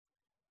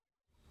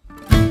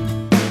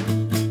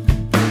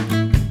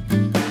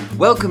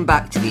Welcome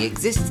back to the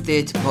Exist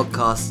Theatre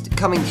podcast,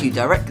 coming to you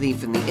directly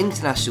from the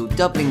International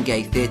Dublin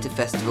Gay Theatre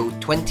Festival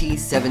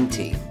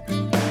 2017.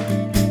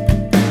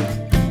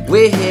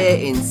 We're here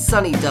in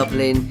sunny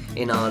Dublin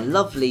in our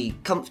lovely,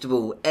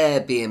 comfortable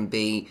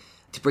Airbnb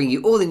to bring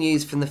you all the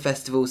news from the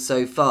festival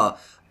so far.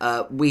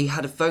 We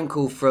had a phone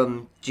call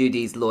from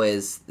Judy's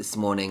lawyers this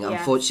morning. Yes.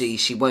 Unfortunately,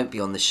 she won't be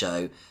on the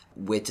show.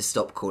 We're to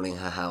stop calling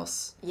her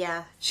house.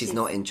 Yeah. She's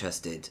not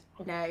interested.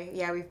 No,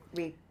 yeah,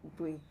 we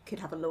could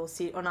have a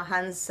lawsuit on our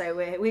hands, so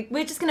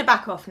we're just going to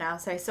back off now.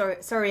 So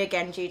sorry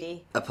again,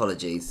 Judy.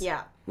 Apologies.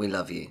 Yeah. We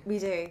love you. We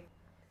do.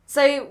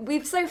 So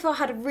we've so far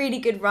had a really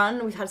good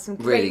run. We've had some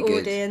great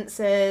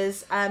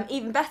audiences.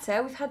 Even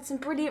better, we've had some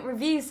brilliant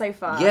reviews so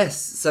far.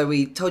 Yes, so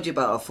we told you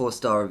about our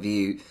 4-star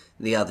review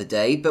the other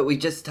day, but we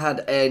just had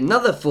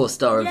another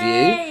 4-star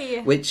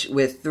review, which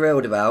we're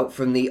thrilled about,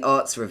 from the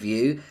Arts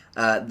Review.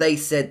 They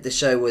said the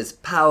show was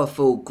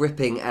powerful,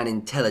 gripping and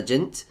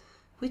intelligent,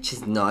 which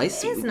is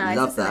nice. It is nice,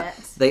 love isn't that.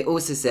 it? They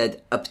also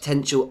said a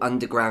potential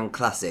underground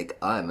classic.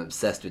 I'm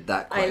obsessed with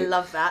that quote. I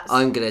love that.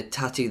 I'm going to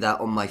tattoo that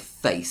on my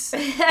face.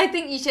 I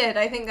think you should.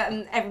 I think that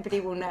everybody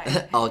will know.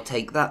 I'll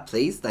take that,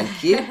 please.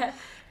 Thank you.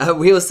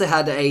 We also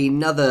had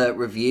another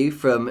review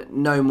from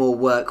No More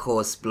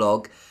Workhorse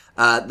blog.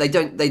 They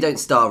don't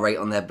star rate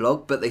on their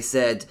blog, but they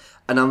said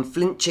an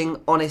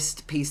unflinching,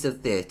 honest piece of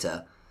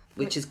theatre,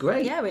 which is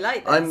great. Yeah, we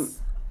like this.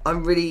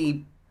 I'm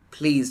really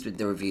pleased with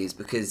the reviews,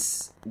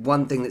 because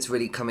one thing that's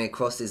really coming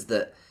across is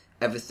that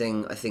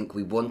everything I think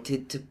we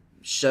wanted to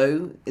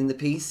show in the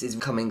piece is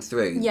coming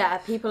through. Yeah,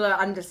 people are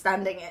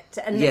understanding it,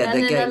 and at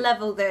a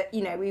level that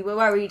we were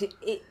worried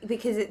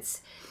because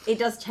it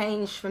does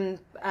change from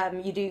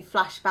you do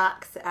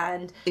flashbacks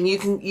and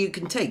you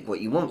can take what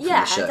you want from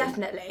the show. Yeah,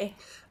 definitely.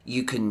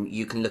 You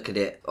can look at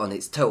it on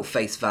its total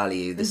face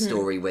value, the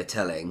story we're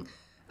telling,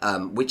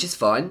 which is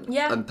fine.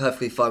 Yeah. I'm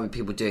perfectly fine with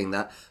people doing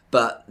that.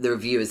 But the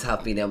reviewers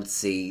have been able to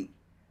see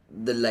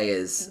the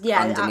layers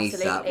underneath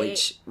absolutely. that,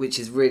 which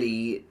is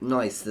really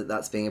nice that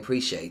that's being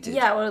appreciated.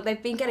 Yeah, well,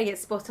 they've been getting it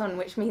spot on,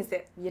 which means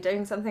that you're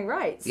doing something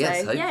right. So,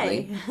 yes,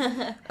 hopefully.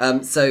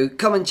 Yay. So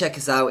come and check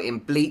us out in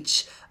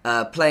Bleach,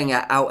 playing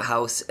at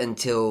Outhouse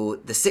until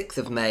the 6th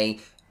of May,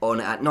 on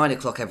at 9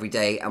 o'clock every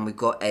day, and we've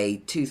got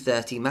a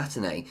 2:30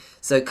 matinee.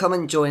 So come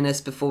and join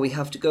us before we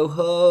have to go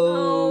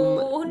home.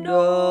 Oh,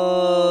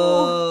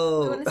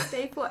 no. I want to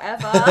stay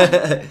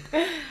forever.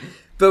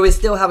 But we're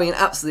still having an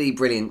absolutely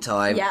brilliant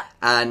time. Yeah.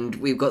 And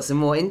we've got some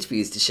more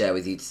interviews to share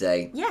with you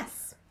today.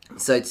 Yes.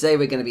 So today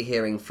we're going to be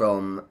hearing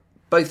from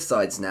both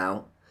sides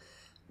now.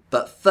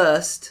 But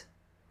first,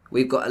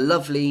 we've got a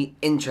lovely,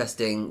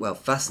 interesting, well,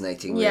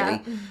 fascinating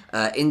really,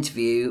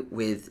 interview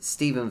with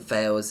Stephen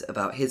Fales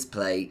about his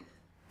play,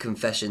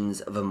 Confessions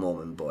of a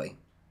Mormon Boy.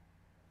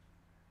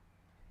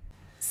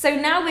 So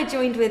now we're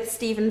joined with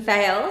Stephen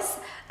Fales,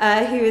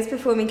 who is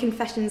performing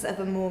Confessions of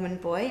a Mormon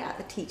Boy at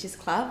the Teachers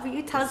Club. Will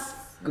you tell us?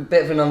 A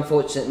bit of an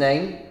unfortunate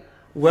name.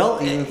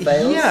 Well,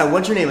 yeah,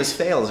 once your name is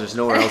Fails, there's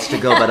nowhere else to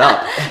go but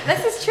up.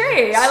 This is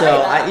true. I so,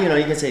 like that.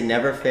 you can say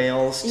never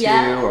fails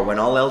to, or when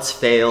all else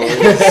fails.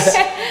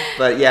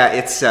 But yeah,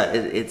 it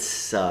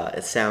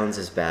sounds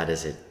as bad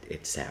as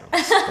it sounds.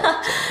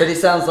 But it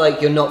sounds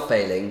like you're not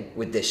failing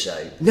with this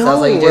show. No,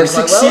 sounds like we're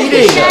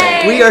succeeding.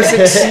 Well we are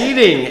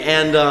succeeding,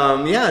 and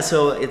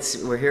so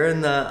we're here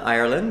in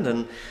Ireland,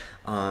 and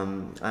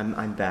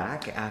I'm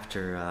back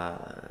after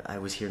I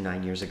was here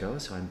 9 years ago,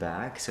 so I'm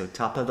back. So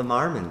top of the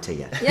Mormon to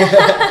you.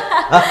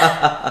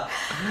 Yeah.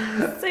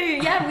 So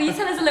will you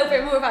tell us a little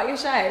bit more about your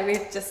show?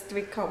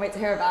 We can't wait to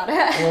hear about it.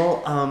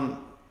 Well,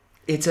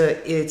 it's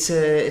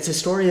a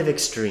story of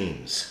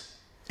extremes,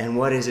 and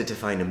what is it to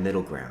find a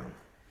middle ground?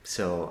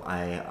 So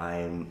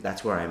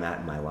that's where I'm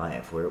at in my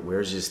life.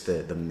 Where's just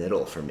the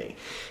middle for me?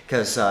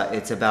 Because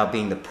it's about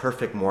being the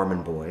perfect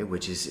Mormon boy,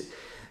 which is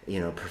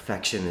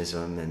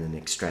perfectionism and an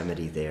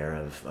extremity there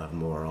of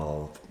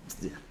moral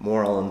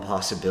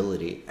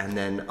impossibility. And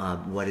then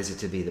what is it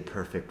to be the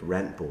perfect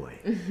rent boy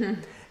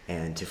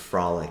and to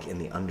frolic in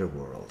the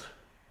underworld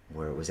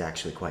where it was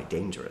actually quite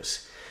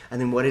dangerous? And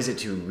then what is it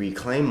to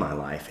reclaim my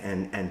life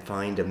and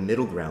find a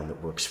middle ground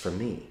that works for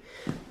me?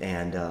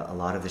 And a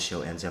lot of the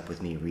show ends up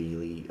with me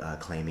really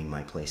claiming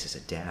my place as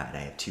a dad. I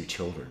have 2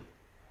 children.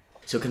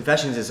 So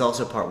Confessions is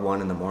also part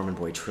 1 in the Mormon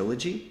Boy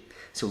trilogy.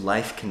 So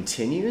life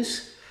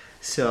continues.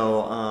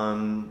 So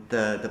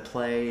the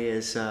play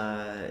is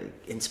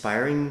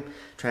inspiring,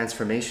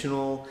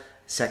 transformational,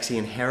 sexy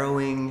and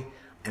harrowing,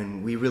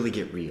 and we really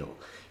get real.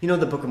 You know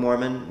the Book of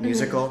Mormon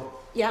musical? Mm-hmm.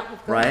 Yeah.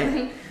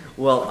 Right?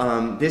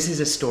 Well, this is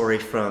a story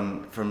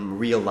from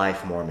real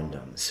life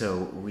Mormondom.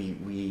 So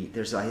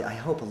there's I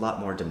hope a lot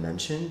more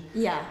dimension.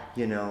 Yeah.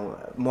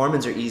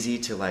 Mormons are easy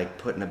to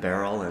put in a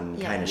barrel and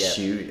kind of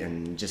shoot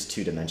and just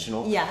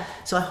 2-dimensional. Yeah.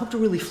 So I hope to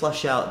really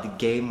flush out the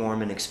gay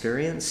Mormon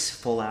experience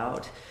full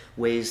out.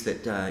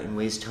 In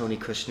ways Tony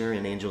Kushner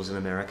in Angels in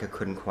America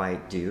couldn't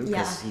quite do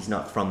because he's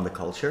not from the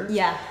culture.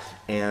 Yeah.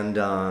 And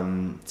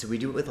so we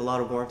do it with a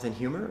lot of warmth and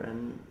humor,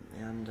 and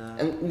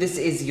this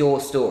is your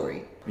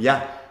story.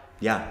 Yeah.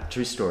 Yeah,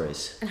 true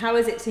stories. And how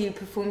is it to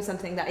perform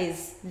something that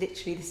is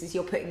literally,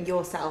 you're putting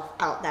yourself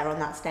out there on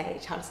that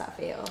stage? How does that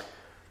feel?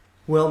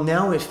 Well,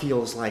 now it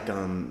feels like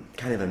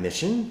kind of a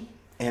mission,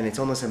 and it's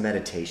almost a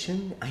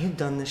meditation. I have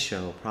done this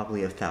show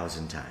probably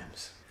 1,000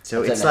 times.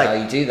 So it's like, how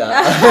you do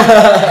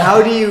that.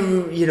 how do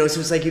you know, so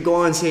it's like you go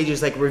on stage,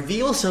 it's like,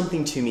 reveal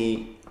something to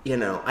me, you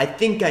know, I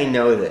think I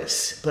know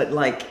this, but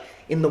like,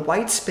 in the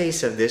white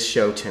space of this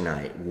show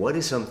tonight, what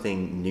is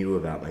something new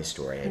about my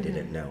story I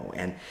didn't know?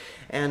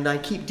 And I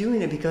keep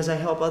doing it because I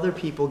help other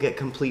people get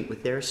complete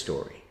with their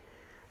story.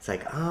 It's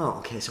like, oh,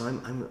 okay, so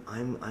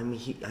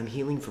I'm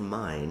healing from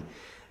mine,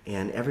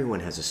 and everyone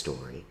has a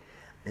story,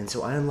 and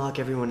so I unlock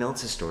everyone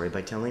else's story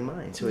by telling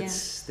mine. So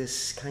it's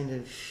this kind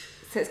of.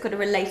 So it's got a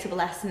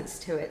relatable essence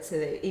to it, so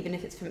that even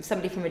if it's from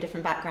somebody from a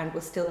different background,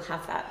 will still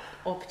have that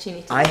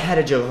opportunity. I had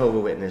a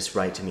Jehovah's Witness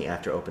write to me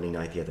after opening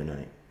night the other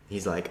night.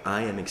 He's like,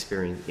 I am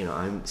experiencing, you know,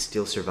 I'm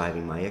still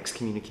surviving my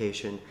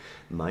excommunication,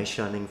 my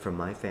shunning from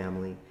my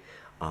family.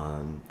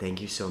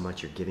 Thank you so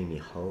much. You're giving me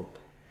hope.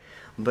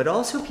 But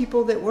also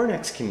people that weren't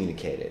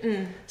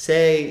excommunicated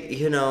say,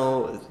 you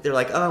know, they're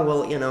like, oh,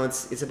 well, you know,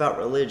 it's about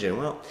religion.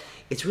 Well,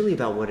 it's really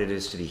about what it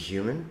is to be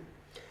human.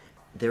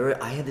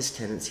 I had this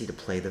tendency to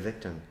play the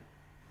victim.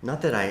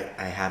 Not that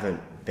I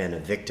haven't been a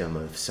victim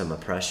of some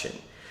oppression,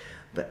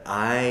 but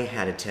I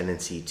had a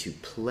tendency to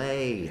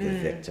play the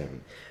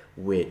victim,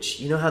 which,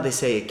 you know how they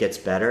say it gets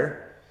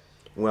better?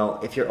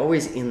 Well, if you're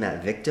always in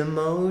that victim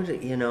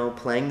mode, you know,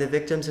 playing the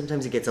victim,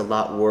 sometimes it gets a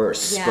lot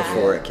worse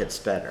before it gets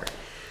better.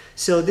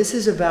 So this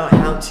is about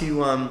how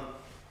to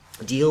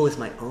deal with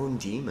my own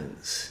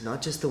demons,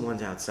 not just the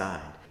ones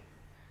outside.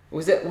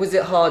 Was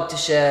it hard to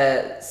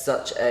share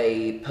such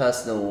a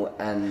personal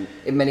and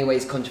in many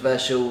ways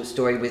controversial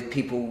story with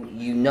people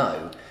you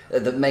know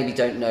that maybe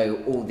don't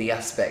know all the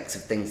aspects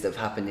of things that have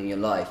happened in your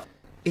life?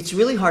 It's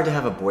really hard to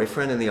have a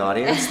boyfriend in the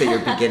audience that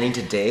you're beginning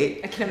to date.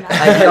 I can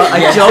imagine.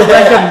 I don't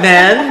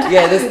recommend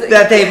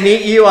that they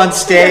meet you on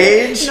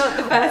stage. Not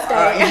the first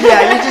day.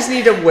 Yeah, you just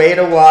need to wait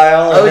a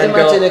while. I would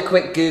imagine a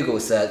quick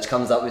Google search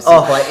comes up with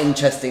some quite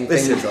interesting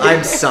things. Listen,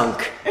 I'm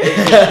sunk.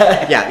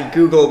 Yeah,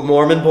 Google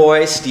Mormon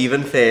boy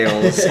Stephen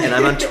Thales, and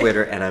I'm on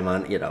Twitter, and I'm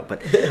on, you know,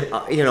 but,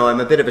 you know, I'm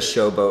a bit of a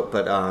showboat,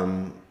 but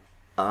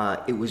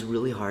it was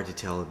really hard to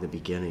tell in the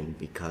beginning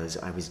because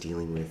I was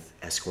dealing with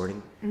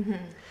escorting.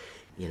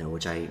 You know,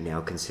 which I now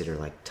consider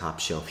like top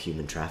shelf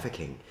human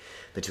trafficking.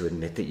 But to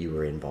admit that you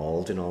were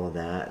involved in all of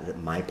that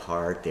my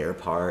part, their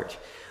part,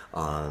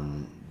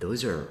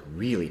 those are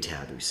really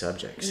taboo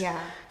subjects. Yeah.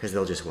 Because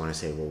they'll just want to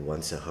say, well,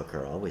 once a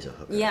hooker, always a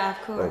hooker. Yeah,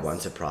 of course. Or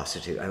once a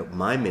prostitute.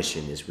 My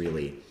mission is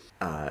really,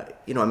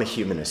 you know, I'm a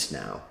humanist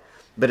now.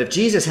 But if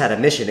Jesus had a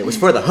mission, it was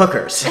for the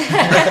hookers.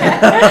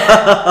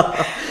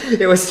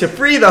 It was to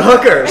free the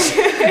hookers.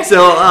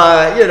 So,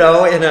 you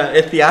know, in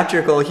a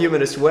theatrical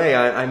humanist way,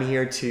 I'm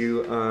here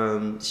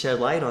to shed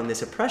light on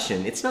this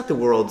oppression. It's not the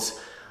world's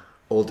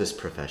oldest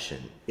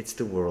profession. It's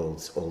the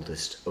world's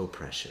oldest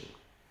oppression.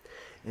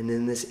 And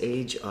in this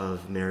age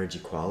of marriage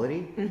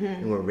equality,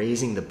 and we're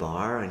raising the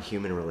bar on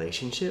human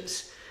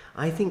relationships,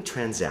 I think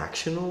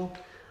transactional,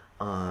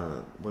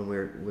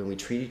 when we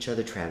treat each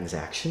other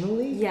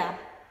transactionally,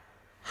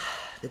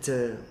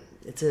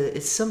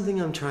 it's something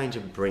I'm trying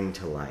to bring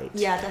to light.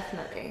 Yeah,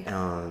 definitely.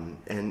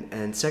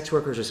 And sex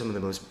workers are some of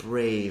the most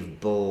brave,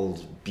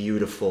 bold,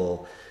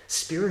 beautiful,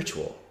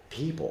 spiritual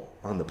people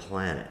on the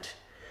planet.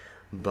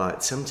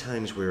 But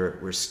sometimes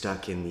we're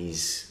stuck in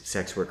these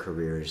sex work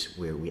careers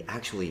where we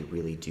actually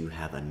really do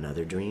have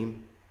another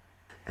dream.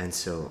 And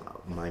so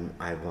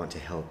I want to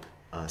help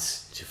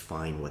us to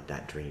find what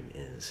that dream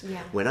is.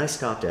 Yeah. When I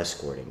stopped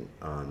escorting,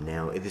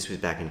 this was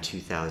back in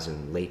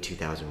late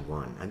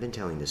 2001. I've been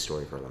telling this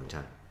story for a long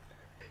time.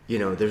 You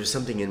know, there's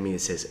something in me that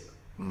says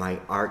my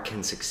art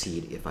can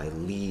succeed if I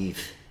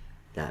leave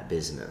that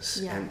business.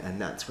 Yeah. And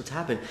that's what's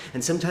happened.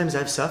 And sometimes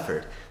I've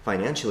suffered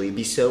financially. It'd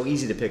be so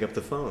easy to pick up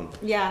the phone.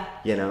 Yeah.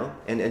 You know?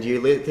 And do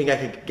you think I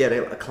could get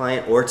a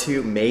client or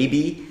two?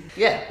 Maybe.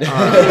 Yeah.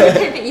 I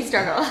don't think you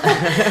struggle.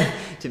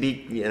 To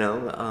be, you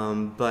know,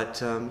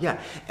 yeah.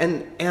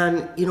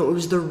 And, you know, it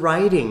was the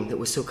writing that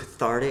was so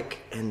cathartic,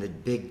 and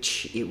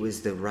it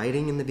was the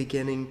writing in the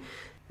beginning.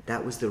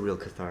 That was the real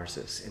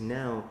catharsis. And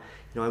now,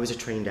 you know, I was a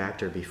trained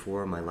actor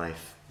before my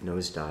life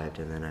nosedived,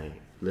 and then I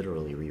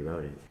literally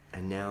rewrote it.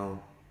 And now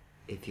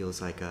it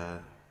feels like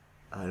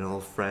an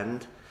old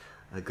friend,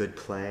 a good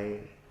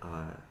play.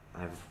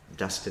 I've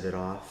dusted it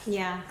off.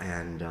 Yeah.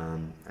 And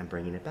I'm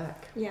bringing it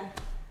back. Yeah.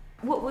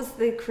 What was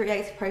the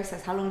creative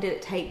process? How long did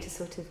it take to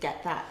sort of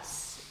get that?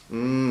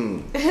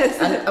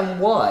 And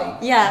why?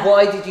 Yeah.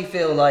 Why did you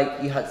feel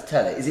like you had to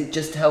tell it? Is it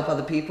just to help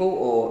other people,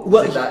 or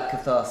was it that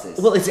catharsis?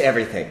 Well, it's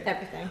everything.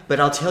 Everything. But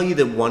I'll tell you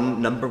the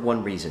number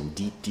one reason,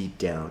 deep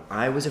down.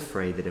 I was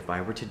afraid that if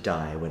I were to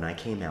die when I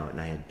came out and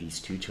I had these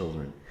 2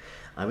 children,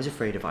 I was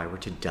afraid if I were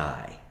to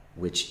die,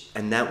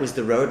 and that was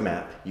the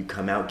roadmap. You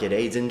come out, get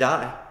AIDS, and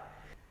die.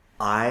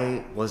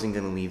 I wasn't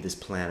going to leave this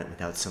planet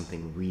without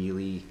something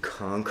really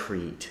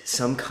concrete,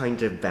 some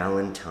kind of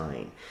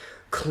Valentine,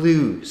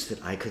 clues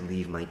that I could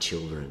leave my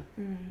children.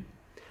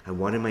 I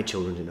wanted my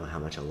children to know how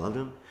much I loved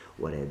them,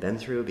 what I had been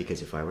through,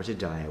 because if I were to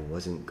die, I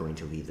wasn't going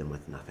to leave them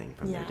with nothing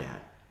from their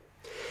dad.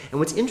 And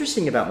what's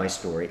interesting about my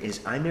story is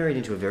I married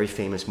into a very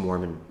famous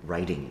Mormon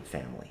writing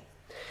family.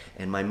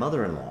 And my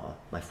mother-in-law,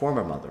 my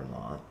former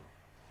mother-in-law,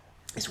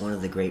 is one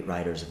of the great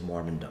writers of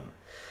Mormondom.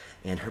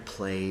 And her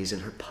plays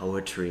and her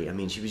poetry, I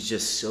mean, she was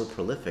just so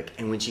prolific.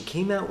 And when she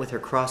came out with her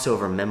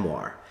crossover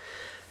memoir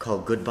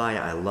called Goodbye,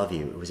 I Love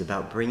You, it was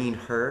about bringing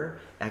her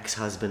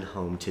ex-husband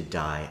home to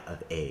die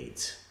of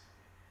AIDS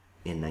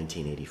in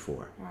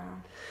 1984. Wow.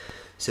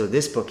 So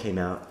this book came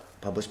out,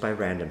 published by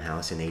Random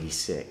House in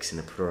 86, and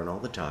it put her on all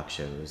the talk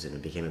shows, and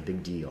it became a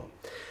big deal.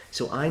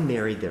 So I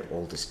married their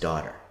oldest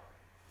daughter,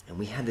 and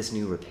we had this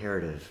new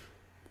reparative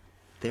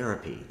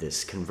therapy,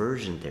 this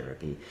conversion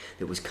therapy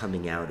that was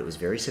coming out. It was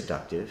very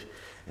seductive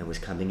and was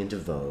coming into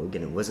vogue,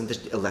 and it wasn't the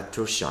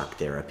electroshock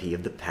therapy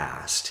of the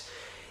past.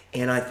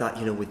 And I thought,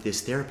 with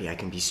this therapy I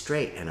can be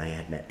straight. And I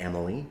had met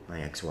Emily,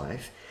 my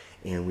ex-wife,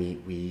 and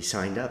we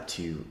signed up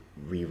to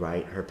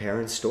rewrite her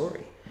parents'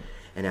 story.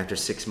 And after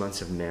 6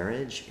 months of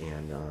marriage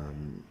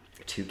and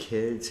 2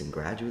 kids and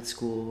graduate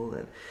school,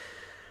 and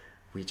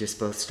we just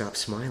both stopped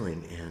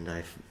smiling, and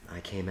I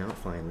came out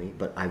finally,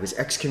 but I was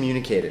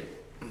excommunicated.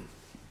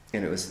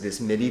 And it was this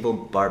medieval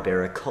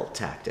barbaric cult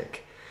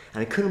tactic.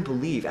 And I couldn't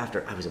believe,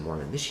 after I was a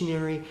Mormon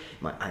missionary,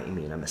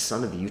 I'm a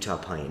son of the Utah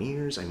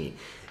Pioneers,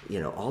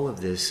 all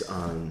of this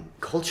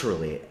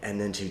culturally, and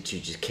then to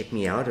just kick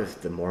me out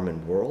of the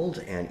Mormon world,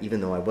 and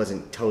even though I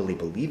wasn't totally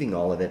believing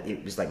all of it,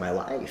 it was like my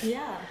life.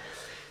 Yeah.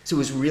 So it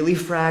was really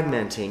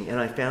fragmenting, and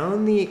I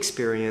found the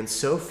experience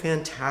so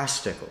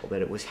fantastical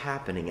that it was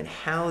happening, and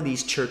how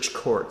these church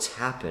courts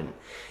happen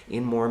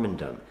in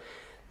Mormondom,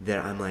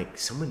 that I'm like,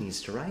 someone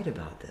needs to write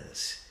about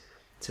this.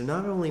 So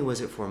not only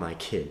was it for my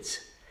kids,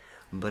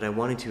 but I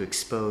wanted to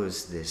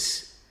expose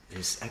this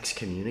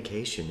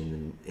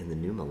excommunication in the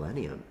new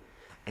millennium,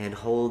 and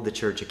hold the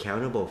church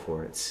accountable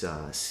for its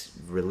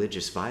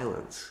religious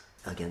violence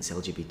against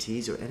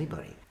LGBTs or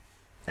anybody.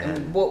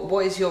 And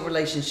what is your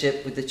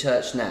relationship with the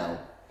church now,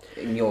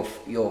 in your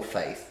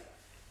faith?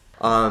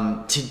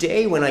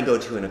 Today, when I go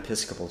to an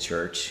Episcopal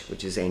church,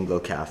 which is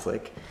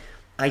Anglo-Catholic,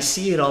 I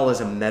see it all as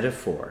a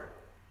metaphor.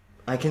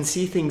 I can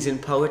see things in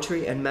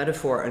poetry and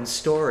metaphor and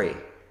story.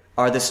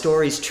 Are the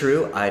stories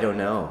true? I don't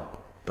know.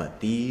 But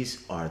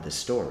these are the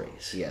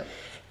stories. Yeah.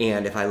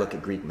 And if I look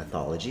at Greek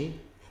mythology,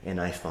 and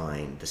I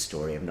find the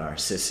story of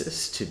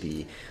Narcissus to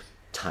be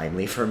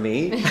timely for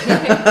me,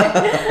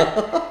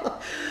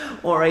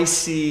 or I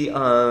see,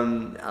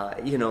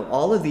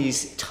 all of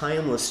these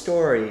timeless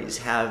stories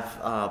have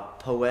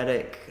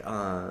poetic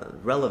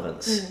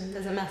relevance.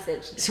 There's a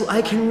message. So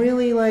I can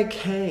really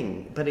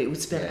hang, but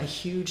it's been a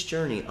huge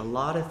journey, a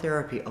lot of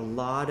therapy, a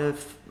lot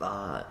of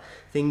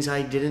things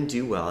I didn't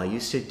do well. I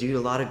used to do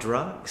a lot of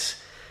drugs.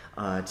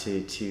 But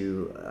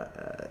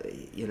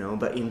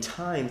in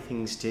time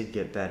things did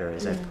get better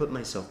as I put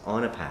myself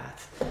on a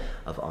path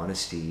of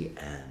honesty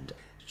and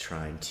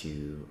trying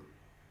to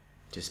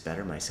just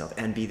better myself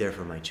and be there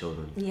for my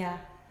children. Yeah.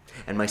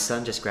 And my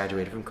son just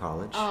graduated from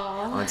college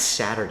on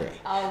Saturday.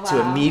 Oh, wow.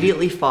 So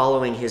immediately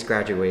following his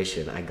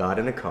graduation, I got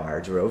in a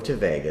car, drove to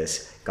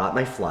Vegas, got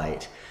my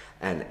flight,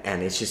 and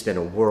it's just been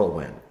a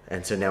whirlwind.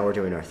 And so now we're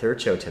doing our 3rd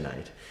show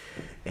tonight,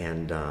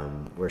 and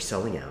we're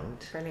selling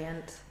out.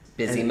 Brilliant.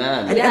 Busy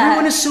man. And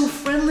everyone is so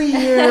friendly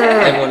here.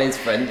 Everyone is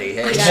friendly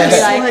here. It's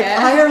just like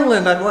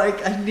Ireland. I'm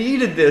like, I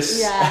needed this.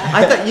 Yeah.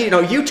 I thought,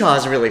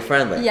 Utah's really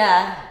friendly.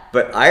 Yeah.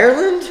 But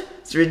Ireland?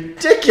 It's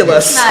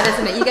ridiculous. It's mad,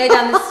 isn't it? You go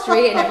down the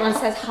street and everyone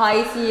says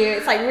hi to you.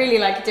 It's really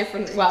like a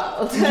different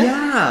world.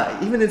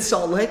 Yeah. Even in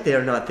Salt Lake,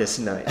 they're not this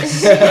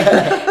nice.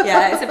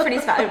 Yeah, it's a pretty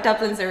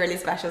Dublin's a really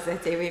special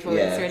city. We've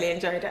always really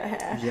enjoyed it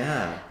here.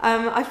 Yeah.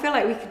 I feel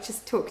like we could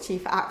just talk to you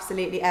for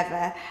absolutely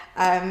ever.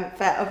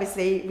 But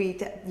obviously you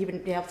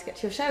wouldn't be able to get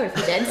to your show if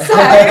we did. So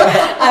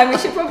we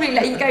should probably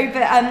let you go.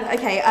 But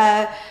okay.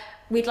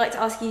 We'd like to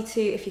ask you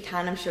to, if you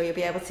can, I'm sure you'll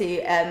be able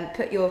to,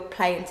 put your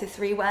play into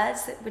 3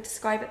 words that would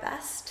describe it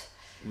best.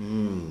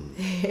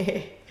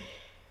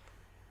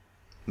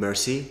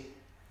 Mercy,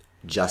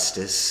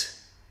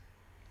 justice,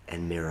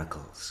 and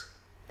miracles.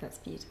 That's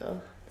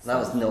beautiful. That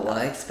was not what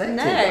I expected.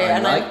 No, I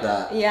like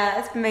that. Yeah,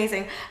 it's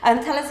amazing.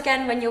 Tell us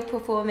again when you're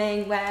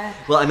performing, where.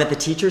 Well, I'm at the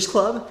Teachers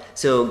Club,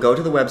 so go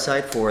to the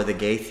website for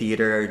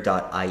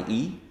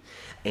thegaytheater.ie.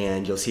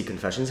 And you'll see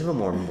Confessions of a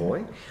Mormon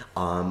Boy.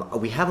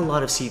 We have a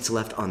lot of seats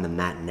left on the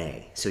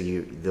matinee, so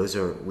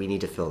we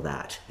need to fill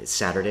that. It's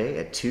Saturday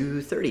at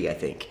 2:30, I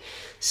think.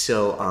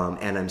 So,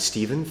 and I'm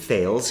Stephen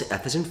Fales,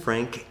 F as in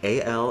Frank,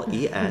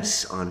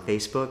 ALES on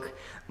Facebook,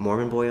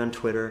 Mormon Boy on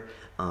Twitter.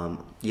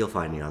 You'll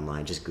find me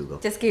online. Just Google.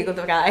 Just Google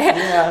the guy.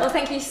 Yeah. Well,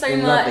 thank you so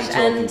much,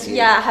 and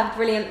have a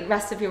brilliant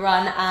rest of your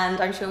run. And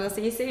I'm sure we'll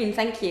see you soon.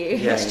 Thank you.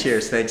 Yes.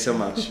 Cheers. Thanks so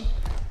much.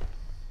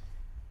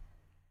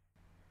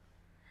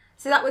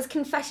 So that was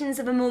Confessions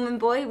of a Mormon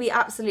Boy. We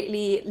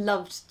absolutely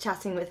loved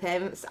chatting with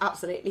him. It's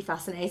absolutely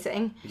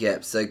fascinating.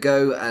 Yep, so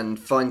go and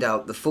find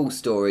out the full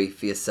story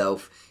for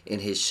yourself in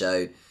his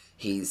show.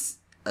 He's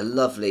a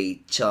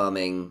lovely,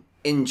 charming,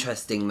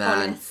 interesting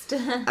man. Honest.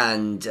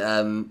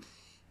 And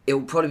it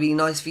will probably be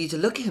nice for you to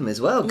look at him as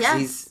well,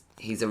 because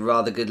he's a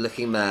rather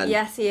good-looking man.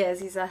 Yes, he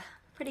is. He's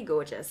pretty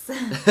gorgeous.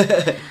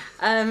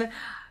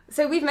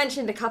 So we've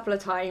mentioned a couple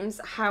of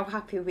times how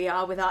happy we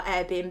are with our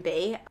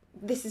Airbnb.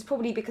 This is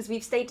probably because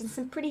we've stayed in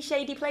some pretty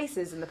shady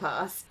places in the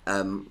past.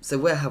 So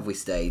where have we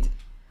stayed?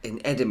 In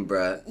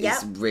Edinburgh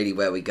is really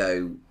where we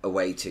go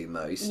away to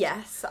most.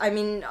 Yes. I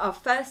mean, our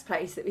first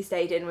place that we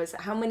stayed in was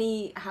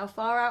how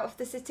far out of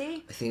the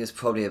city? I think it was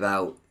probably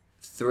about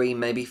 3,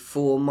 maybe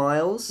 4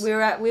 miles. We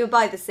were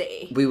by the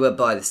sea. We were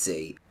by the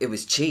sea. It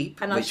was cheap,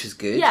 which was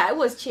good. Yeah, it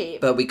was cheap.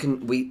 But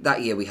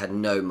that year we had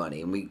no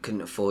money and we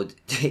couldn't afford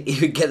to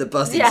even get the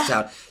bus into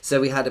town.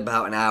 So we had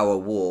about an hour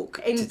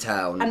walk to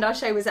town. And our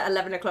show was at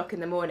 11 o'clock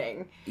in the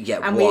morning. Yeah,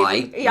 and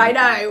why? I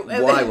know.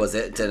 Why was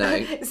it? Don't know.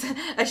 It's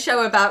a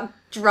show about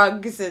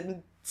drugs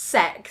and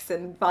sex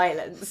and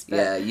violence. But...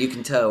 Yeah, you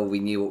can tell we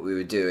knew what we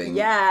were doing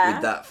with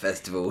that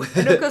festival.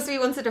 And of course we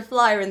wanted a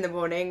flyer in the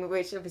morning,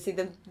 which obviously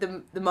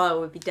the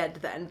mile would be dead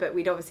then, but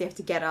we'd obviously have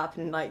to get up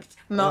and like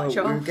march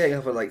off. We were getting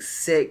up at like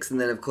 6,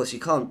 and then of course you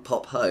can't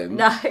pop home.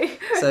 No.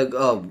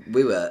 So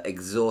we were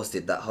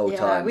exhausted that whole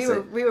time. We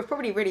were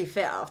probably really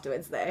fit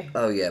afterwards though.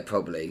 Oh yeah,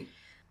 probably.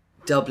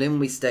 Dublin,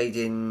 we stayed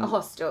in... A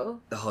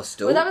hostel. The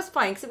hostel. Well, that was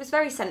fine, because it was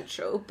very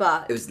central,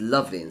 but... It was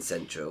lovely and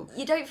central.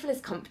 You don't feel as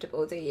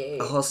comfortable, do you?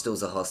 A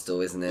hostel's a hostel,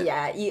 isn't it?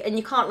 Yeah,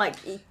 you can't, like...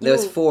 There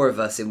was 4 of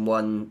us in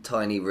one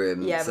tiny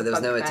room, so there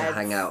was nowhere beds. to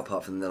hang out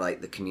apart from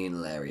the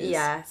communal areas.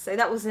 Yeah, so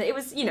that wasn't... It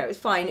was, it was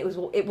fine. It was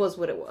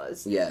what it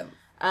was. Yeah.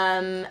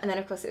 And then,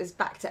 of course, it was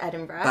back to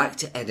Edinburgh. Back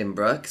to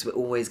Edinburgh, because we're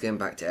always going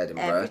back to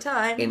Edinburgh. Every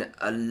time. In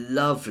a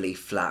lovely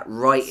flat,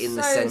 right in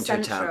the centre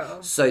of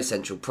town. So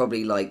central.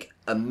 Probably like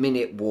a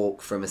minute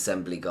walk from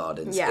Assembly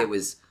Gardens. Yeah. It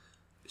was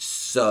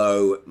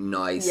so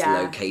nice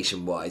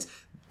location-wise.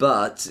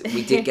 But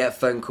we did get a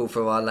phone call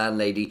from our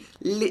landlady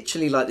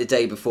literally like the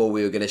day before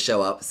we were going to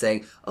show up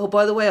saying, oh,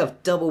 by the way,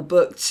 I've double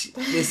booked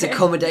this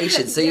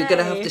accommodation, so you're going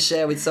to have to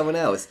share with someone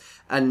else.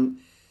 And...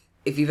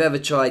 if you've ever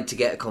tried to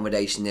get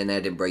accommodation in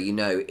Edinburgh, you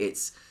know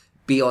it's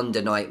beyond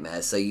a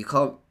nightmare. So you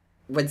can't,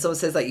 when someone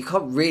says that, you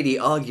can't really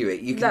argue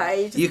it. You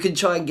can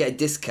try and get a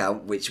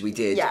discount, which we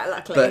did. Yeah,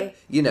 luckily.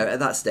 But, at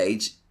that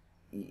stage,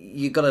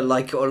 you got to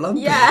like it or lump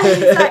it. Yeah,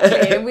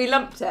 exactly. And we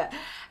lumped it,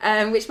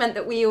 which meant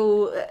that we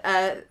all,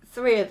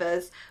 3 of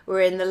us,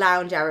 were in the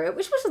lounge area,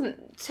 which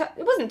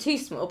wasn't too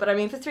small, but I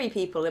mean, for 3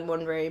 people in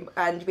one room,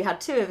 and we had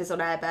 2 of us on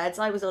air beds.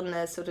 I was on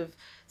the sort of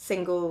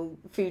single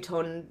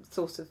futon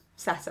sort of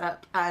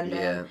setup, and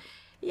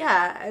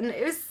and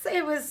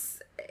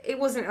it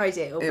wasn't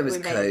ideal. It was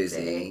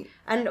cosy,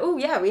 and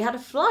we had a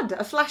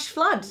flash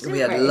flood. Didn't we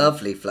had a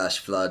lovely flash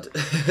flood.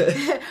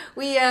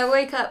 We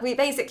woke up.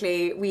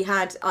 We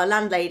had our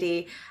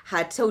landlady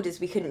had told us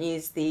we couldn't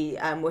use the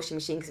washing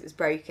machine because it was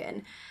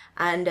broken.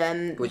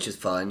 And which was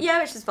fine.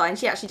 Yeah, which was fine.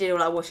 She actually did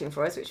all our washing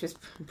for us, which was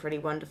pretty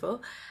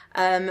wonderful.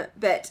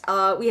 But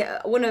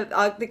one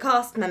of the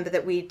cast member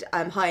that we'd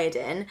hired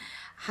in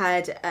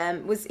had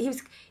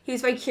he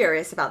was very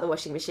curious about the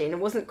washing machine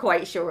and wasn't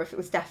quite sure if it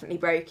was definitely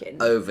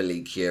broken.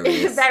 Overly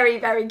curious. Very,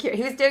 very curious.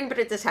 He was doing a bit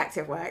of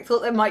detective work.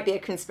 Thought there might be a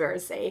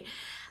conspiracy.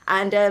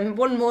 And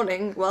one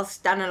morning,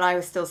 whilst Dan and I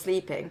were still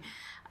sleeping,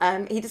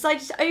 he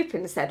decided to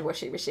open said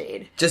washing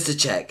machine. Just to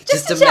check.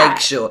 Just to make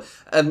sure.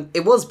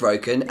 It was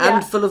broken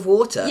and full of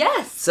water.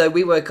 Yes. So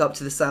we woke up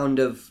to the sound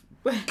of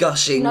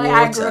gushing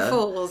Niagara water.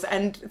 Falls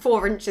and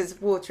 4 inches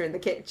of water in the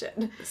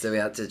kitchen. So we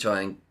had to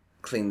try and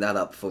clean that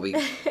up before we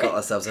got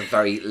ourselves a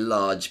very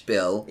large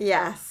bill.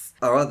 Yes.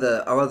 Our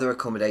other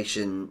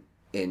accommodation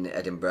in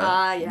Edinburgh,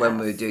 yes. when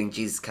we were doing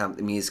Jesus Camp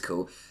the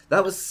musical,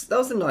 that was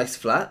a nice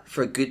flat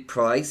for a good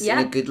price in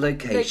a good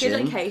location.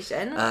 Good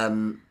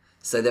location.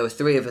 So there were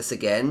 3 of us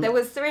again. There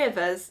was 3 of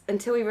us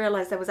until we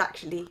realised there was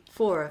actually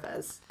 4 of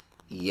us.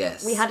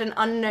 Yes. We had an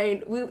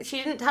unknown...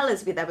 She didn't tell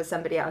us there was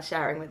somebody else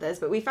sharing with us,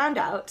 but we found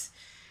out.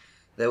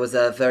 There was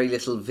a very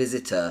little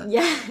visitor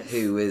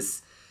who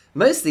was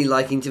mostly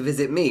liking to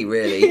visit me,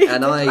 really.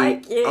 And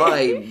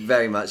I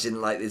very much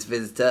didn't like this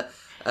visitor.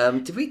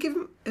 Did we give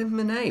him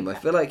a name? I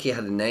feel like he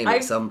had a name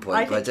at some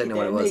point, but I don't know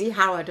what it was. Maybe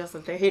Howard or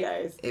something, who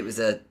knows? It was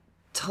a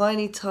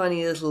tiny,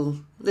 tiny little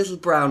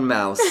brown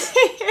mouse.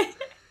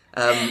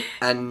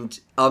 And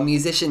our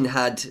musician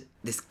had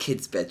this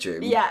kid's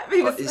bedroom. Yeah.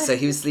 So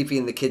he was sleeping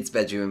in the kid's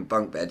bedroom in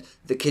bunk bed.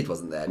 The kid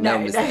wasn't there. No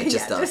one was there,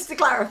 just us. Just to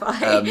clarify.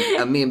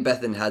 And me and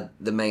Bethan had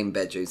the main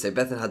bedroom. So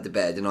Bethan had the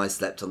bed and I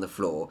slept on the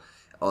floor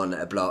on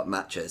a blow-up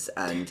mattress.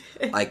 And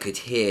I could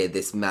hear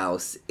this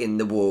mouse in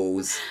the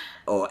walls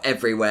or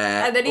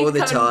everywhere and then all the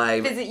come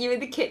time. And visit you in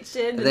the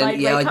kitchen and then,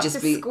 wake up to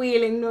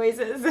squealing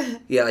noises.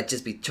 Yeah, I'd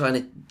just be trying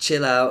to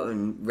chill out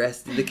and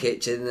rest in the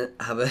kitchen and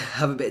have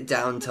a bit of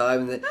downtime.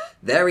 And then,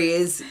 there he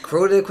is,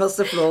 crawling across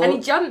the floor. And he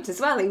jumped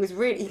as well. He was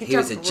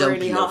a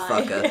jumping little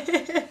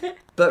fucker.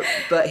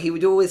 But he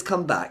would always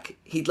come back.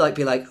 He'd like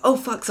be like, oh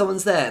fuck,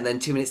 someone's there, and then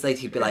 2 minutes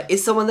later he'd be like,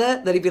 is someone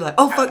there? Then he'd be like,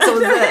 oh fuck,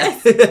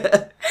 someone's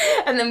there.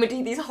 And then we'd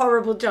do these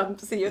horrible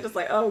jumps, and you're just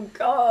like, oh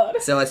god.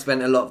 So I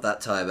spent a lot of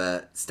that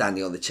time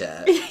standing on the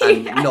chair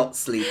and not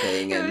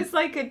sleeping. It And was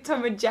like a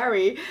Tom and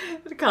Jerry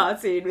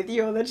cartoon with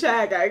you on the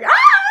chair going,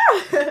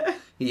 ah!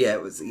 yeah,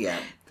 it was, yeah.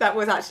 That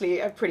was actually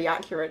a pretty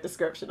accurate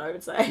description, I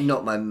would say.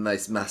 Not my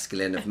most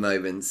masculine of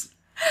moments.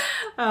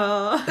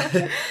 Oh.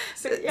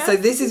 Yeah. So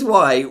this is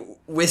why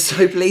we're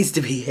so pleased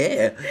to be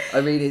here. I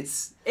mean,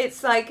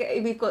 It's like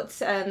we've got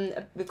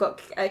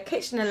a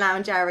kitchen and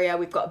lounge area.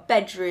 We've got a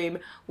bedroom.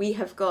 We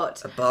have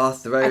got a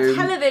bathroom, a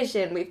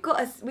television. We've got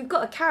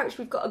a couch.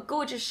 We've got a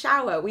gorgeous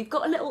shower. We've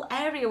got a little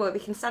area where we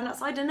can stand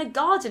outside and a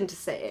garden to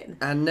sit in.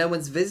 and no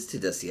one's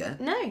visited us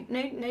yet. No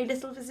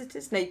little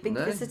visitors. No big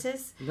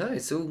visitors. No,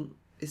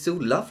 it's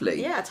all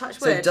lovely. Yeah, touch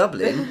So wood.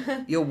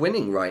 Dublin, you're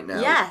winning right now.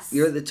 Yes.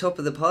 You're at the top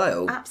of the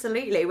pile.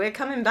 Absolutely, we're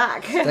coming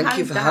back. Thank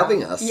you for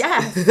having us.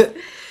 Yes.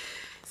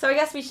 So I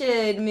guess we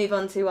should move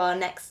on to our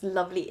next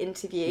lovely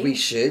interview. We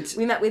should.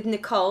 We met with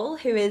Nicole,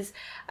 who is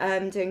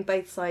doing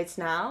Both Sides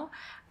Now.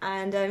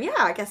 And yeah,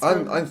 I guess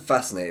I'm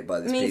fascinated by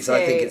this Me piece.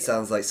 I think too. it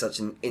sounds like such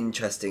an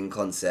interesting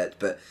concept,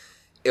 but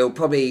it'll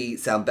probably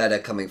sound better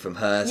coming from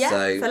her. Yeah,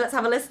 so So let's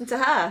have a listen to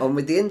her. on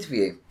with the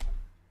interview.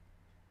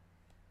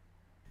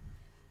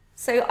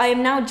 So I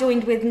am now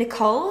joined with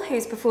Nicole,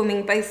 who's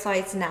performing Both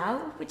Sides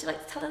Now. Would you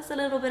like to tell us a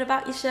little bit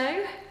about your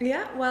show?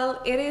 Yeah,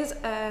 well, it is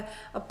a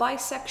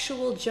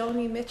bisexual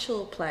Joni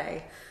Mitchell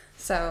play.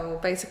 So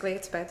basically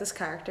it's about this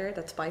character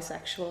that's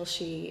bisexual.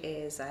 She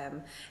is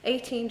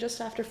 18,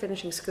 just after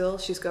finishing school.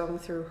 She's going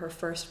through her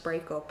first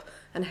breakup,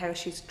 and how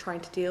she's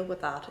trying to deal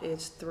with that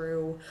is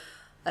through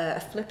a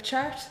flip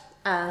chart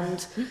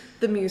and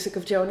the music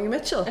of Joni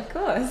Mitchell. Of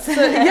course. So,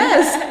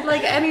 yes,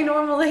 like any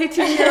normal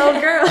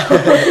 18-year-old girl.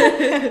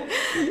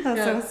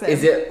 That's awesome.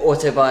 Is it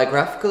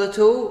autobiographical at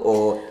all,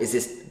 or is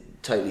this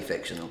totally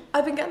fictional?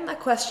 I've been getting that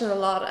question a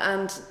lot,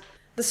 and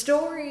the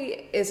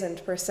story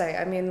isn't per se.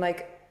 I mean,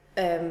 like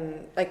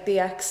the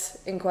ex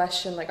in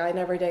question, like I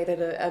never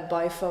dated a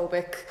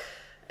biphobic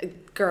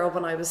girl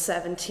when I was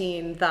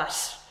 17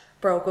 that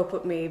broke up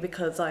with me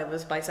because I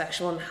was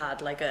bisexual and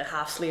had like a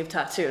half sleeve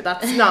tattoo.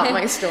 That's not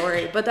my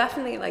story, but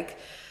definitely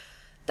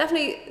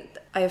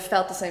I have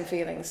felt the same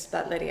feelings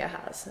that Lydia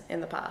has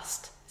in the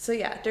past. So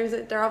yeah,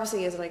 there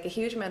obviously is like a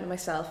huge amount of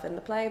myself in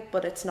the play,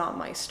 but it's not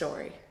my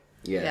story.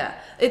 Yeah.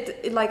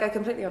 It like I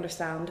completely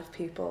understand if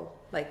people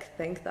like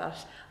think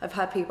that. I've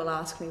had people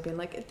ask me, being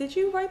like, "Did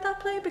you write that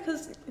play?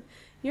 Because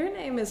your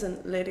name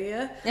isn't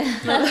Lydia."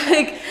 But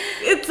like,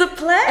 it's a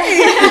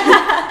play.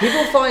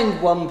 People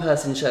find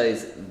one-person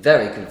shows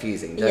very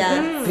confusing,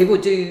 don't they? People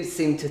do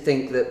seem to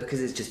think that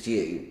because it's just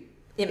you,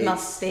 It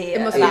must be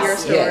your yeah,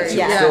 story. it's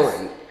your Yeah.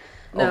 story,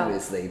 No.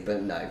 obviously,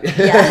 but no.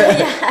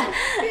 Yeah.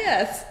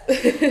 Yes.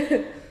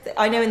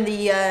 I know in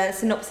the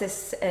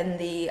synopsis in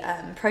the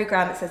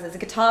program it says there's a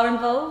guitar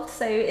involved.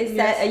 So is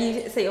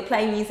Yes. you're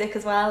playing music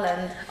as well?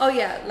 And Oh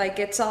yeah, like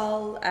it's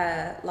all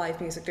live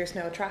music. There's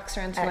no tracks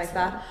or anything like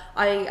that.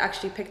 I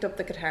actually picked up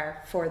the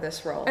guitar for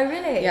this role. Oh,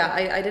 really? Yeah,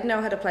 I didn't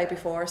know how to play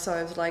before, so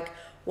I was like,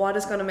 what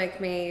is going to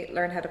make me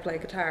learn how to play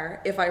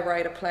guitar if I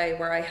write a play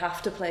where I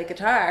have to play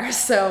guitar?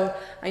 So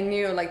I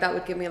knew like that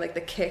would give me like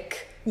the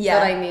kick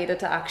that I needed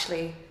to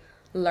actually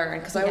learn,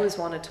 because I always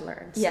wanted to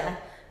learn. So Yeah.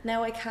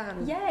 now I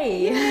can. Yay!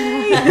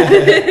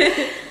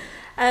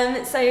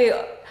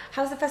 So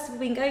how's the festival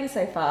been going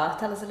so far?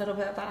 Tell us a little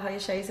bit about how your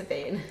shows have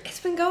been. It's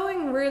been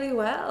going really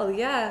well,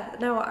 yeah.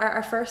 No,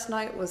 our first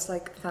night was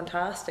like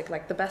fantastic,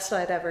 like the best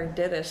I'd ever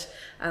did it,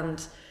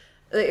 and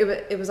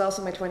it was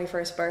also my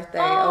 21st birthday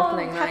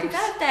opening night. Happy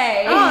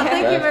birthday! Oh,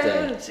 thank you very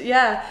Birthday. much.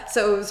 Yeah,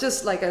 so it was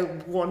just like a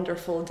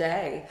wonderful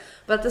day,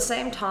 but at the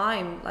same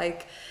time,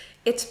 like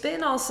it's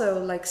been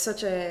also like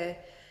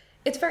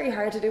it's very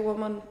hard to do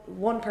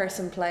one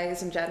person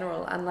plays in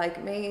general, and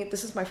like me,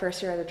 this is my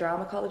first year at a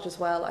drama college as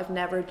well. I've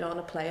never done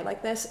a play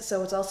like this,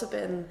 so it's also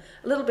been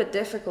a little bit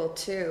difficult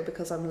too,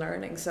 because I'm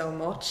learning so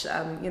much.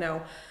 You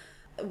know,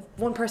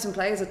 one person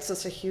plays, it's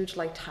such a huge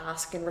like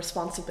task and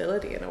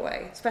responsibility in a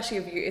way, especially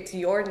if it's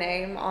your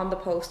name on the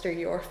poster,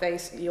 your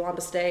face, you on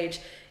the stage.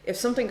 If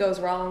something goes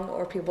wrong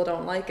or people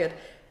don't like it,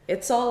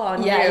 it's all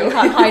on Yeah, you. you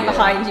can't hide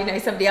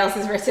behind, somebody else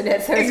has written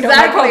it, so it's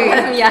Exactly. not my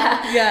problem.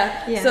 Yeah.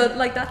 Yeah. So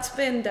like that's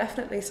been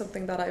definitely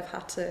something that I've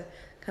had to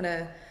kind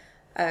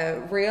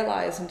of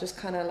realize and just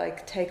kind of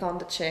like take on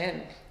the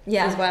chin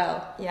as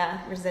well. Yeah,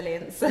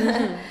 resilience.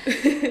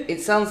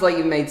 It sounds like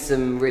you made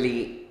some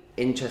really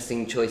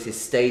interesting choices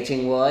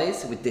staging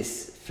wise with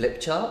this flip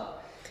chart.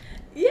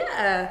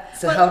 Yeah.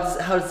 So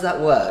how does that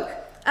work?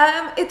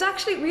 It's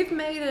actually, we've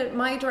made it,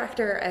 my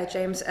director,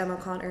 James M.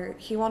 O'Connor,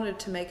 he wanted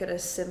to make it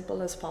as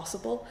simple as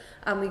possible,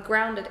 and we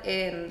ground it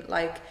in,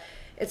 like,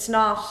 it's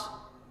not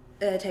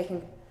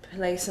taking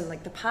place in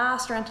like the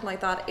past or anything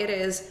like that. It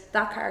is,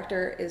 that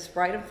character is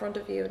right in front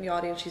of you in the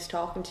audience, she's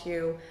talking to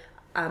you,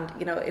 and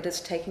it is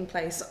taking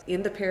place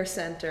in the Pearce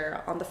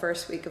Centre on the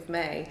first week of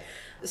May.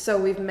 So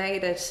we've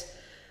made it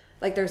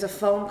like there's a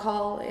phone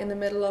call in the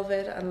middle of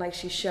it, and like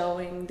she's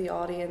showing the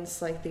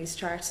audience like these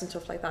charts and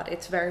stuff like that.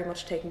 It's very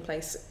much taking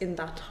place in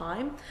that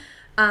time,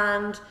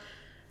 and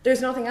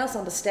there's nothing else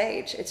on the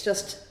stage. It's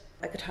just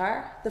a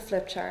guitar, the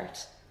flip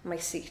chart, my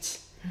seat,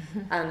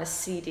 and a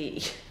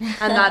CD,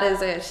 and that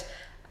is it.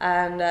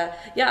 And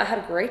yeah, I had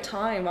a great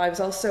time. I was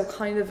also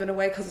kind of, in a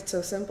way, because it's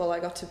so simple, I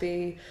got to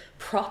be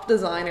prop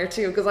designer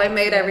too, because I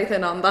made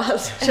everything on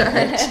that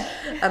chart.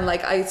 And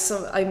like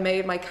I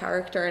made my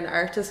character an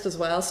artist as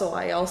well, so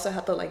I also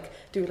had to like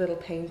do little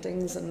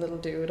paintings and little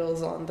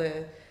doodles on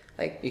the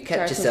like. You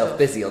kept yourself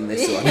busy on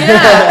this one.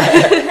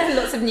 Yeah,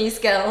 lots of new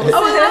skills. Oh,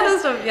 a lot of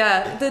stuff.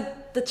 Yeah,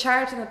 the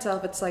chart in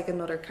itself, it's like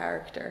another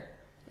character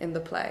in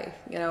the play,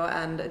 you know,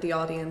 and the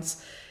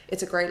audience.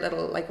 It's a great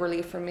little like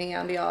relief for me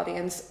and the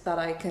audience that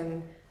I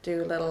can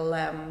do little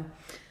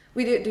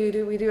we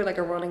do like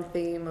a running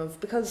theme of,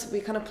 because we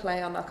kind of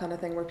play on that kind of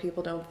thing where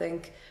people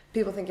think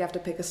you have to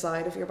pick a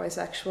side if you're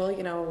bisexual,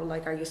 you know,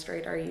 like are you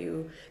straight, are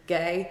you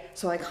gay?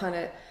 So I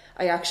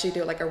actually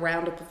do like a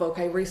roundup of,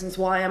 okay, reasons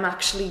why I'm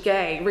actually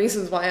gay,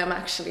 reasons why I'm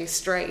actually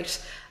straight,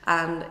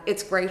 and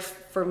it's great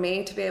for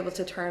me to be able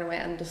to turn away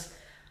and just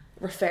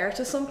refer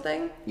to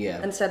something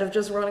instead of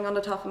just rolling on the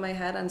top of my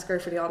head, and it's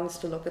great for the audience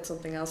to look at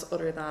something else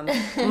other than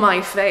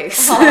my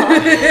face.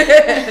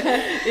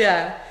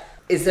 Yeah.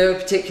 Is there a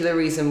particular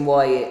reason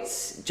why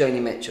it's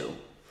Joni Mitchell?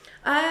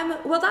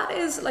 Well, that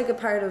is like a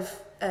part of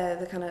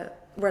the kind of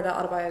where the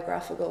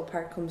autobiographical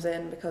part comes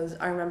in, because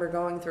I remember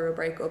going through a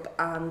breakup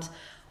and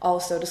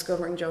also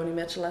discovering Joni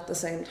Mitchell at the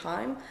same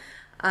time,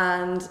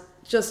 and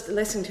just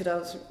listening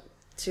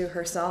to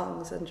her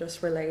songs and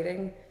just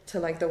relating to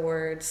like the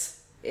words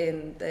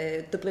in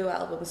the Blue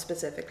album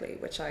specifically,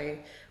 which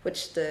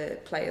the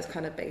play is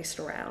kind of based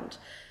around.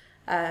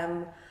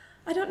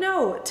 I don't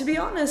know, to be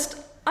honest,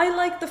 I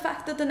like the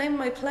fact that the name of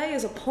my play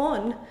is a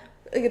pun.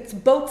 It's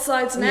Both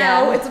Sides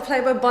Now. Yeah. It's a play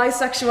about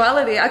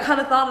bisexuality. I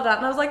kind of thought of that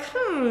and I was like,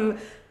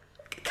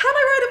 can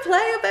I write a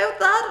play about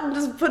that and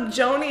just put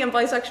Joni and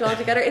bisexuality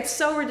together? It's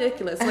so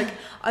ridiculous. Like,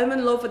 I'm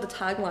in love with the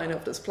tagline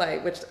of this play,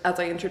 which, as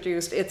I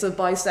introduced, it's a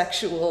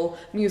bisexual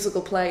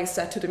musical play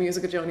set to the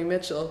music of Joni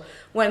Mitchell.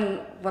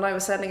 When I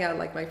was sending out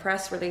like my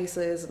press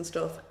releases and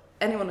stuff,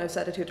 anyone I've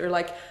said it to, they're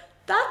like,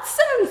 that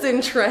sounds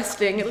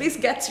interesting. At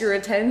least gets your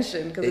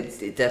attention.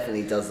 Cause it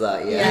definitely does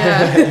that,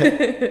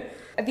 yeah.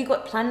 Have you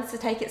got plans to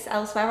take it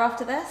elsewhere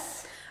after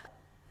this?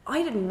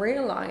 I didn't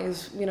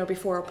realise, you know,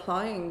 before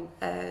applying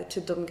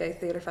to Dublin Gay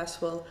Theatre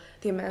Festival,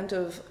 the amount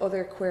of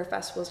other queer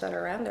festivals that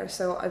are around there.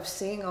 So I've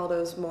seen all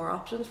those more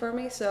options for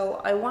me. So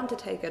I want to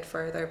take it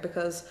further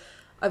because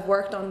I've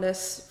worked on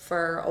this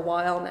for a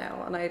while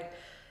now, and I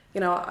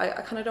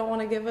kind of don't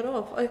want to give it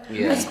up.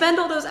 I spend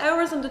all those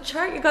hours on the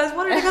chart, you guys.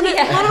 What am I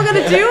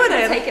going to do with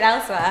it? Take it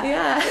elsewhere.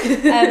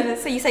 Yeah.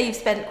 So you say you've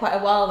spent quite a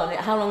while on it.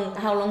 How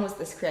long was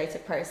this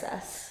creative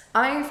process?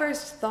 I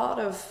first thought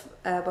of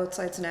Both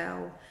Sides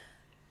Now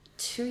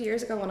 2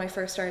 years ago when I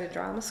first started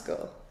drama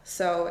school.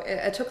 So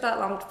it took that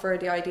long for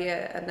the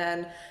idea, and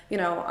then, you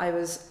know, I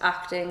was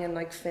acting and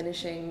like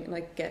finishing,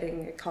 like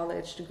getting a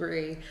college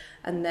degree,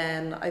 and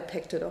then I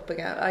picked it up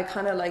again. I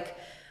kind of like,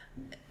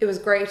 it was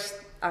great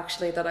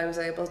actually that I was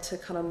able to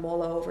kind of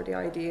mull over the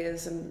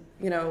ideas and,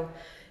 you know,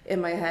 in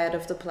my head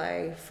of the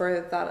play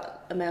for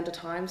that amount of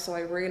time. So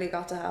I really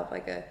got to have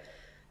like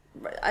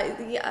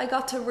I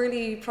got to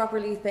really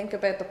properly think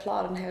about the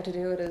plot and how to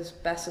do it as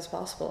best as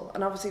possible.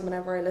 And obviously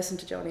whenever I listened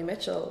to Joni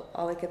Mitchell,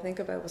 all I could think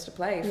about was the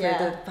play for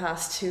the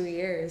past 2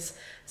 years.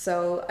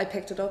 So I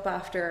picked it up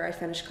after I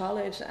finished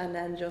college and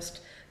then just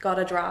got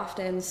a draft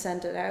in,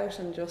 sent it out,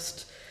 and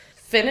just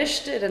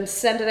finished it and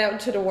sent it out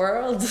into the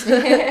world.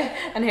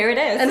 And here it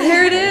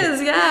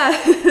is.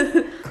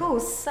 Yeah. Cool.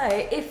 So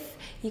if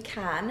you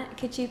can,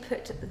 could you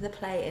put the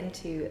play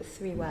into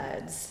 3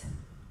 words?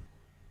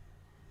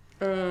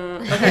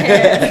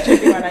 Okay.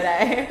 Tricky one, I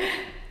know.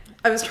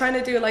 I was trying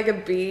to do like a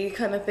B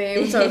kind of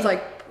theme, so I was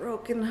like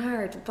broken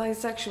heart,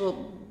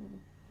 bisexual,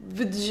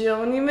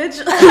 Joni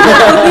Mitchell.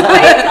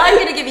 I'm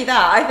going to give you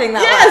that. I think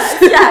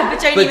that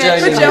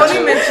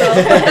Joni Mitchell.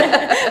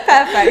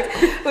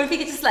 Perfect. Well, if you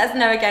could just let us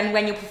know again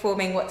when you're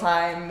performing, what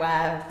time,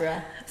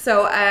 where.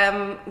 So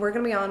we're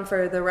going to be on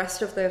for the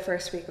rest of the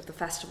first week of the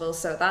festival.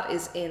 So that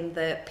is in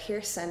the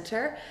Pierce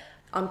Centre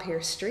on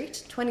Pierce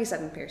Street,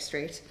 27 Pierce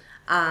Street.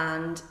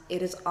 And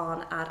it is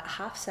on at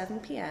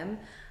 7:30 p.m.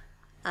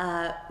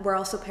 We're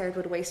also paired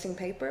with Wasting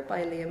Paper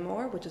by Liam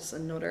Moore, which is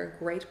another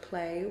great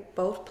play.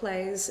 Both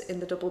plays in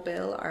the double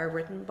bill are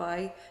written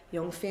by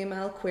young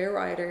female queer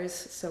writers,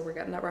 so we're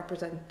getting that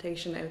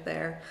representation out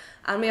there.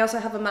 And we also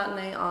have a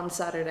matinee on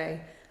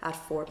Saturday at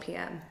 4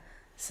 p.m.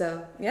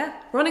 So yeah,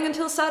 running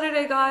until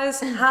Saturday,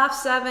 guys.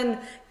 7:30.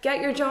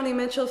 Get your Joni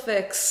Mitchell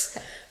fix.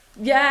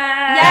 Yay!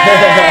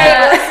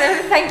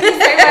 Awesome. Thank you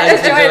so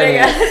much for joining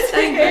us.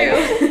 Thank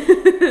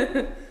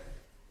you.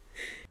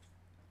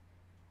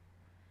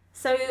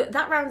 So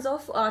that rounds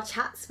off our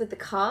chats with the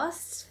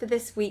cast for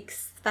this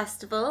week's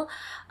festival.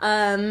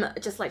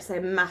 I'd just like to say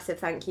a massive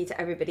thank you to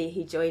everybody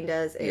who joined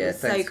us. It was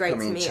so great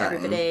to meet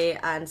everybody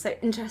and so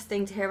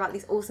interesting to hear about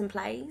these awesome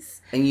plays.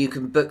 And you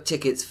can book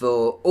tickets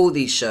for all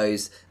these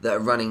shows that are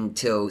running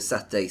till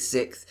Saturday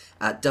 6th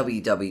at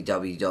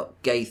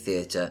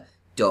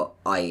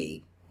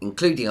www.gaytheatre.ie,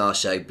 including our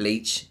show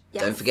Bleach.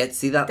 Yes. Don't forget to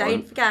see that one.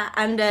 Don't forget.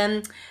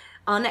 And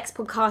our next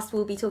podcast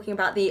will be talking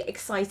about the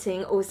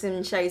exciting,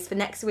 awesome shows for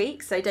next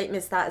week, so don't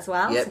miss that as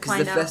well. Yeah, because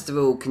the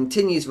festival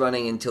continues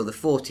running until the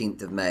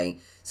 14th of May,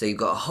 so you've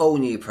got a whole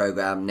new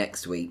programme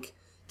next week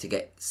to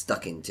get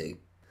stuck into.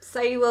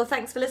 So, well,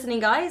 thanks for listening,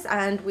 guys,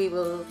 and we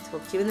will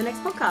talk to you in the next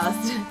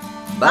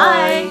podcast.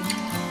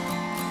 Bye.